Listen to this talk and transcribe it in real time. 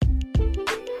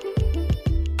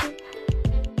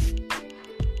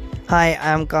Hi,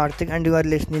 I am Karthik and you are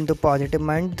listening to Positive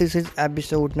Mind. This is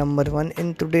episode number 1.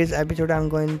 In today's episode, I am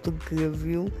going to give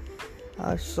you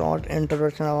a short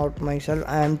introduction about myself.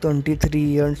 I am 23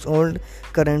 years old,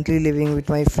 currently living with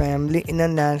my family in the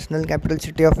national capital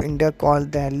city of India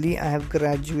called Delhi. I have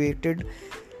graduated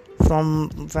from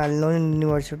well-known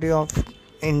University of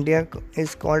India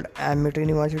is called Amity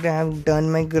University. I have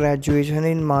done my graduation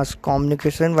in mass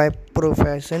communication by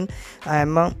profession. I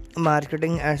am a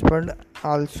marketing expert.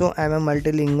 Also, I am a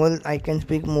multilingual. I can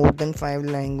speak more than 5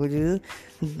 languages.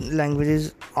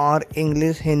 Languages are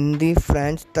English, Hindi,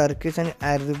 French, Turkish, and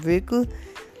Arabic.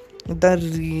 The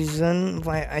reason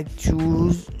why I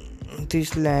choose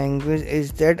this language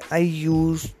is that I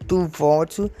used to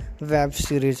watch web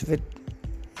series with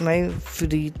my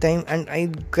free time and I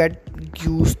get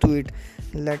used to it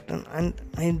later, and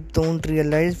I don't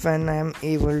realize when I am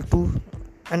able to,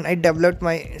 and I developed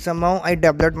my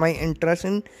interest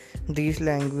in these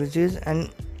languages,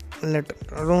 and later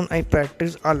on I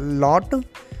practice a lot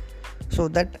so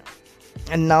that,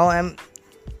 and now I am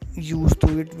used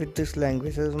to it with this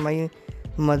language. My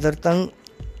mother tongue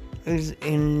is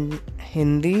in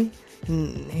Hindi.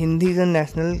 Hindi is a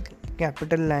national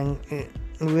capital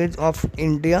language of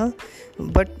India,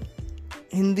 but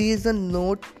Hindi is a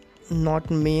not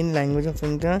main language of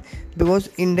India because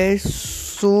India is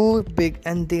so big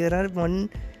and there are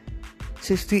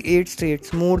 168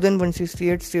 states, more than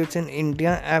 168 states in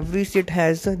India. Every state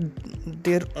has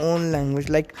their own language.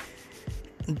 Like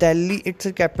Delhi, it's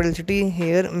a capital city.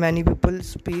 Here many people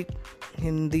speak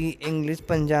Hindi, English,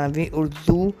 Punjabi,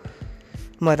 Urdu,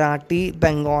 Marathi,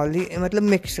 Bengali, मतलब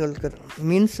mixed culture,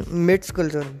 means mixed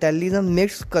culture. Delhi is a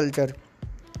mixed culture,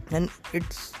 and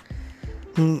it's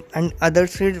and other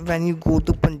states, when you go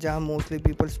to Punjab, mostly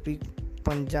people speak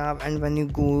Punjab, and when you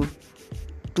go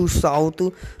to south,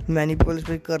 many people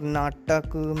speak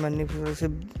Karnataka, many people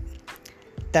speak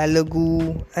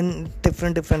Telugu, and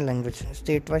different language.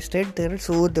 State by state, there are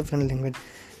so different language.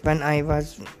 When I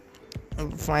was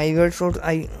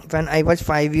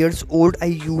 5 years old, I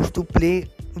used to play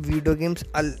video games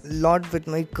a lot with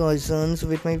my cousins,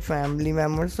 with my family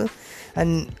members,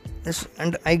 and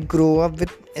I grow up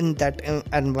in that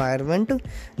environment.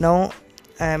 Now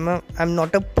I'm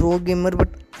not a pro gamer, but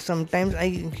sometimes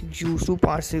I used to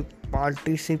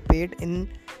participate in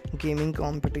gaming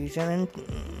competition, and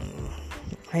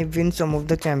I win some of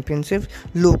the championships,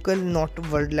 local, not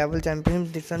world level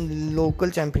championships. These are local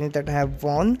championships that I have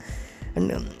won.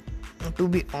 And to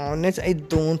be honest, I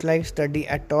don't like study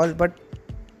at all, but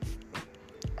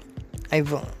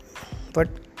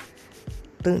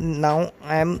now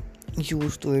I am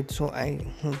used to it, so I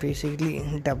basically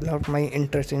developed my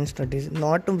interest in studies.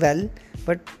 Not well,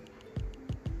 but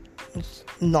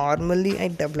normally I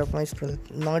develop my skill.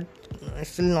 Not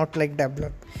like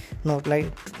develop, not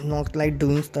like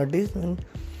doing studies.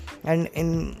 And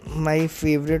in my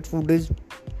favorite food is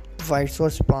white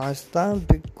sauce pasta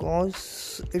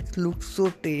because it looks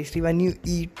so tasty when you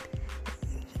eat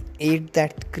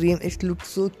that cream. It looks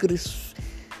so crisp,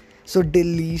 so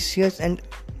delicious, and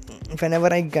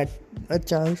whenever I get a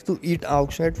chance to eat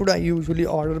outside food, I usually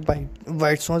order by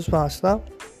white sauce pasta.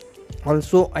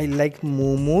 Also, I like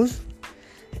momos.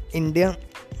 In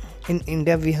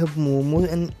India we have momos,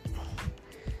 and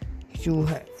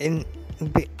in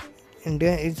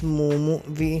India is momo.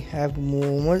 We have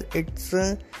momos. It's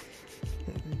a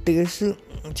dish,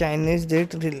 Chinese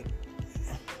dish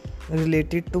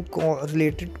related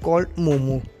called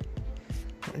momo.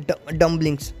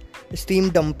 Dumplings,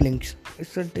 steamed dumplings.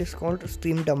 It's a dish called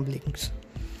steamed dumplings.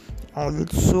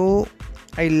 Also,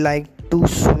 I like to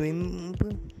swim.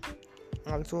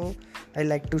 I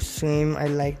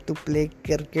like to play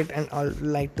cricket, and I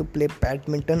like to play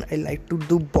badminton. I like to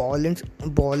do bowling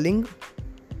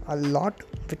a lot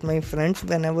with my friends.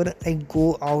 Whenever I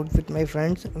go out with my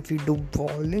friends, we do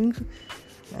bowling.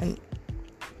 And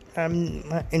I'm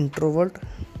an introvert,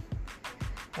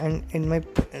 and in my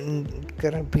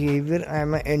current behavior I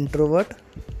am an introvert,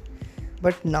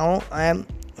 but now I am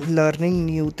learning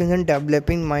new things and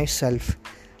developing myself,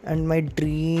 and my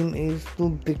dream is to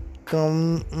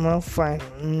become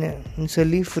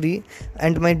financially free,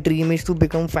 and my dream is to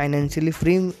become financially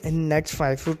free in next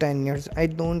 5 to 10 years. I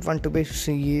don't want to be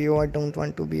CEO. I don't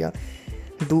want to be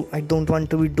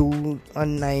do a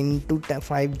 9 to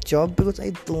 5 job, because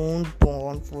I don't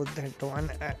want for that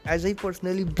one. As I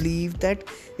personally believe that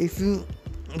if you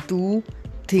do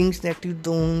things that you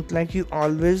don't like, you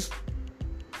always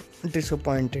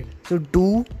disappointed. So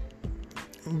do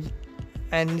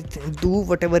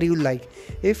whatever you like.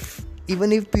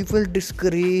 Even if people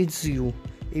discourage you,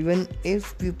 even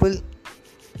if people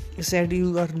said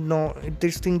you are not,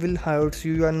 this thing will hurt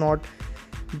you, you are not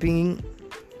being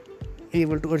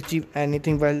able to achieve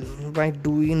anything while by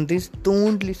doing this,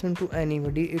 don't listen to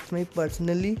anybody. It's my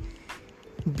personally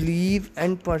believe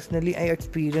and personally I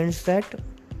experienced that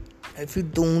if you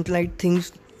don't like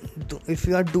things, if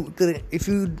you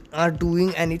are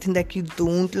doing anything that you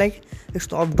don't like,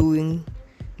 stop doing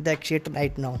that shit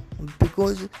right now,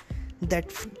 because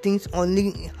that things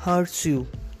only hurts you.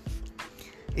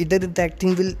 Either that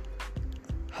thing will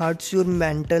hurts your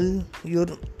mental, your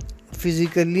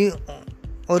physically,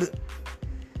 or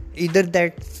either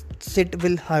that shit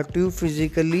will hurt you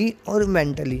physically or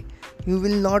mentally. You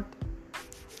will not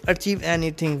achieve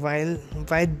anything while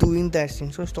doing that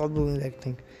thing, so stop doing that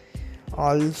thing.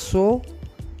 Also,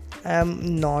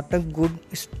 I'm not a good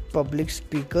public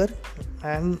speaker.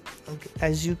 I'm,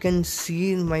 as you can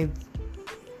see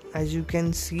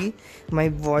my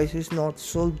voice is not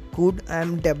so good.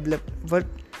 I'm developing,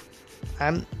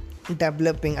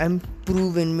 I'm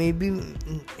proven. Maybe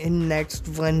in next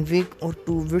 1 week or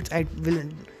 2 weeks I will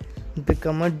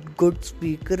become a good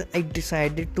speaker. I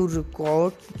decided to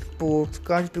record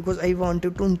podcasts because I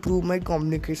wanted to improve my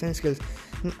communication skills.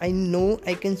 I know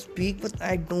I can speak, but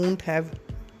I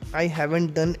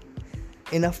haven't done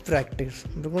enough practice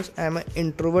because I'm an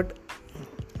introvert,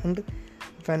 and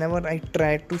whenever I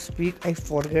try to speak I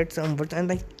forget some words, and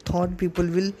I thought people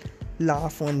will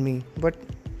laugh on me. But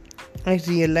I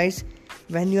realize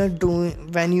when you are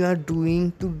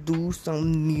doing to do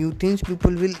some new things,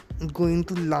 people will going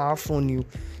to laugh on you.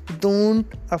 Don't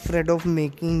afraid of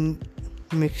making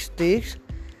mistakes,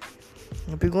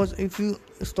 because if you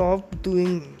stop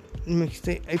doing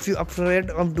mistake, if you afraid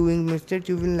of doing mistakes,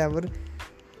 you will never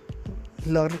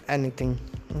learn anything.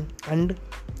 And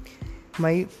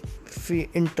my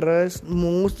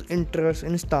most interest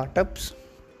in startups,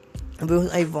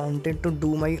 because I wanted to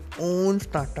do my own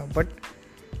startup, but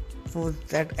for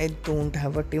that I don't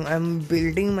have a team. I'm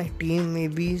building my team.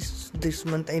 Maybe this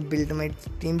month I build my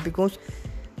team, because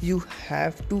you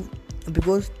have to,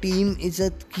 because team is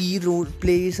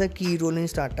plays a key role in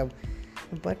startup.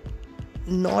 But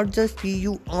not just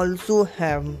you also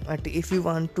have if you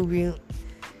want to be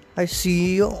a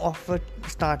CEO of a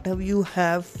startup, you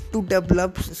have to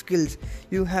develop skills.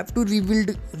 You have to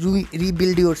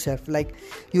rebuild yourself. Like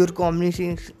your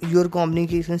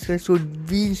communication skills should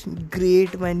be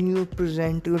great when you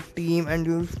present your team, and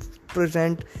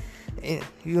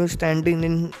you're standing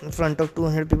in front of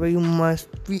 200 people. You must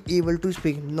be able to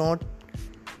speak. Not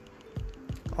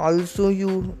also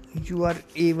you are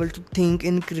able to think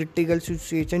in critical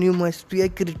situation. You must be a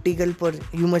creative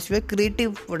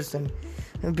person,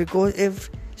 because if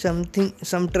some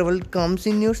trouble comes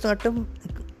in your startup, you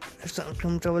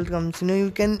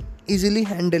can easily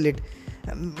handle it.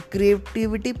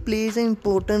 Creativity plays an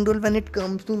important role when it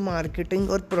comes to marketing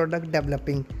or product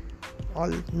developing.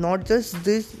 Not just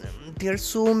this, there are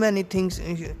so many things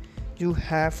you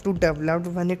have to develop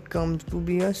when it comes to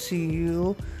be a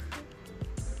CEO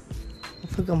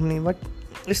of a company. But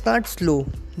start slow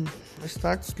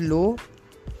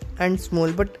and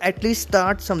small, but at least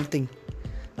start something.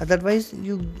 Otherwise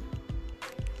you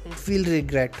feel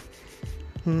regret.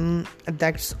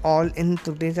 That's all in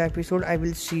today's episode. I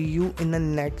will see you in the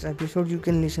next episode. You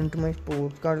can listen to my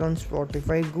podcast on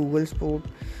Spotify, Google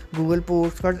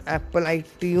Podcasts, Apple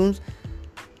iTunes,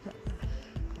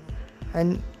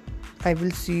 and I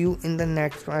will see you in the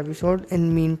next episode.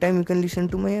 In meantime, you can listen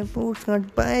to my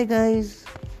podcast. Bye guys.